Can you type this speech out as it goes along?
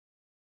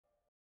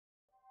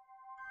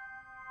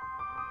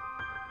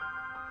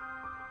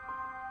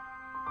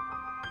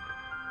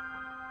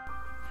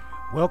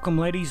Welcome,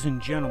 ladies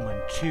and gentlemen,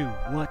 to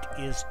What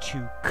Is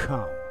to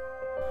Come.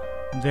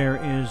 There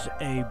is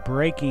a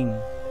breaking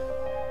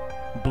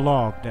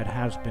blog that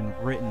has been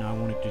written I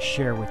wanted to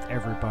share with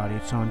everybody.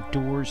 It's on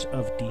Doors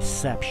of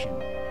Deception.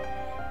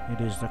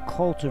 It is The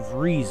Cult of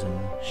Reason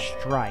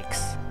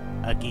Strikes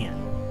Again.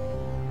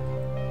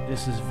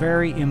 This is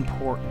very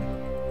important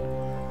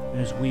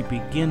as we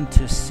begin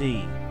to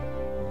see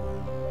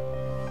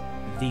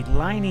the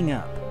lining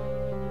up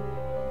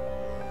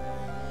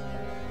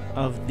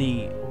of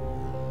the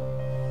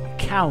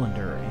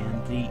calendar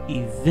and the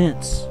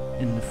events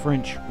in the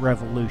French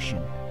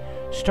Revolution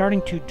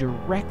starting to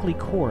directly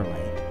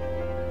correlate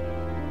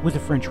with the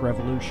French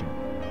Revolution.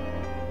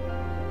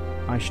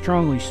 I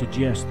strongly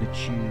suggest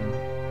that you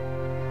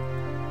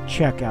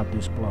check out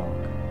this blog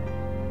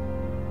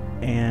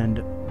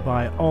and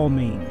by all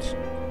means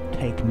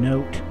take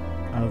note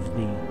of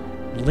the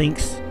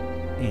links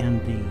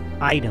and the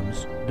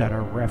items that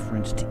are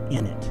referenced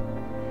in it.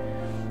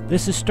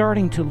 This is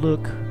starting to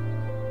look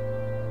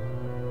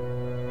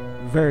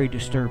very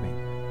disturbing.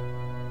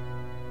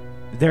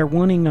 They're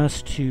wanting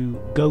us to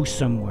go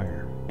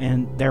somewhere,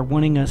 and they're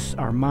wanting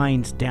our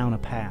minds down a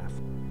path.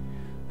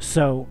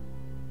 So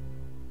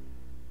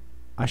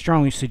I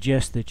strongly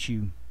suggest that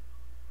you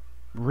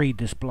read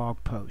this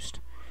blog post.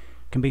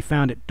 It can be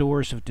found at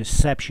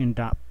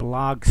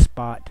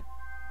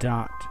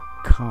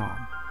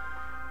doorsofdeception.blogspot.com.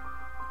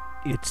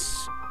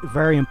 It's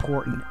very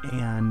important,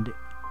 and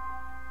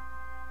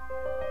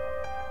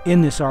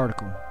in this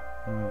article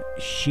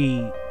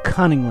she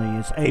cunningly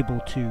is able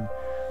to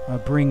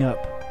bring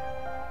up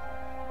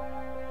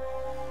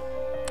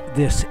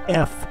this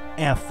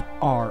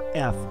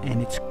FFRF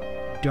and its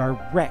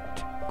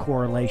direct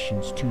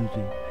correlations to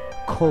the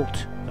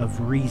cult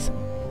of reason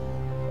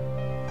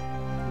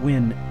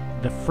when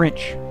the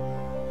French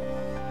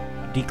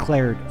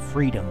declared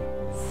freedom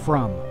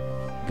from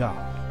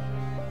God.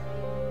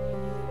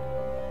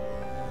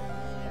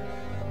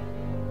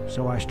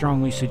 So I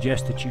strongly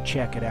suggest that you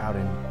check it out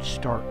and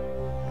start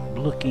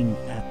looking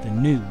at the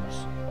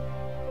news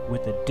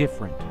with a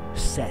different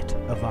set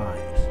of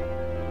eyes.